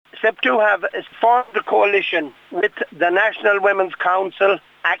SIPTU have formed a coalition with the National Women's Council,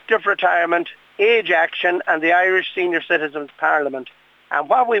 Active Retirement, Age Action and the Irish Senior Citizens Parliament. And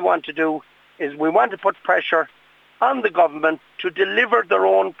what we want to do is we want to put pressure on the government to deliver their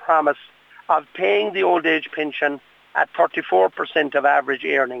own promise of paying the old age pension at 34% of average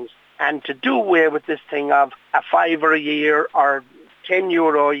earnings, and to do away with this thing of a £5 a year or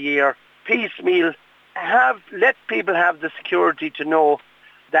 €10 a year piecemeal. Let people have the security to know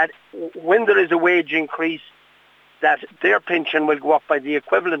that when there is a wage increase, that their pension will go up by the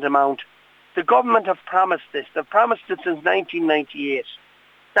equivalent amount. The government have promised this. They've promised it since 1998.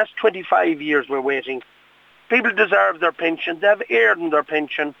 That's 25 years we're waiting. People deserve their pension. They've earned their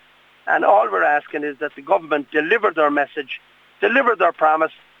pension. And all we're asking is that the government deliver their message, deliver their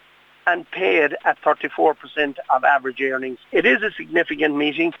promise, and pay it at 34% of average earnings. It is a significant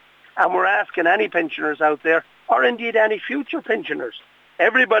meeting, and we're asking any pensioners out there, or indeed any future pensioners.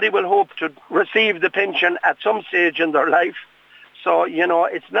 Everybody will hope to receive the pension at some stage in their life. So,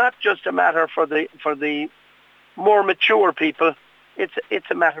 it's not just a matter for the more mature people. It's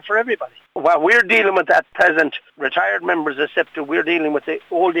a matter for everybody. While we're dealing with at present, retired members of SIPTU, we're dealing with the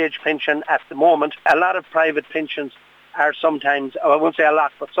old age pension at the moment. A lot of private pensions are sometimes, I won't say a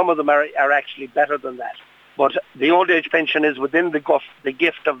lot, but some of them are actually better than that. But the old age pension is within the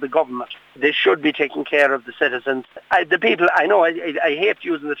gift of the government. They should be taking care of the citizens. The people, I know I hate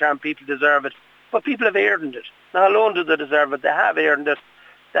using the term people deserve it, but people have earned it. Not alone do they deserve it, they have earned it.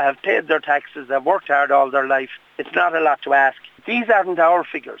 They have paid their taxes, they've worked hard all their life. It's not a lot to ask. These aren't our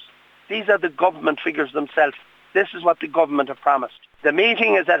figures. These are the government figures themselves. This is what the government have promised. The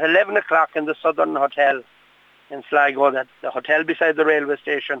meeting is at 11 o'clock in the Southern Hotel in Sligo, the hotel beside the railway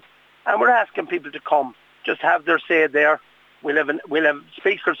station. And we're asking people to come, just have their say there. We'll have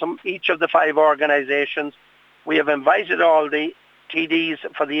speakers from each of the 5 organisations. We have invited all the TDs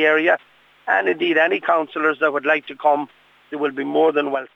for the area, and indeed any councillors that would like to come, they will be more than welcome.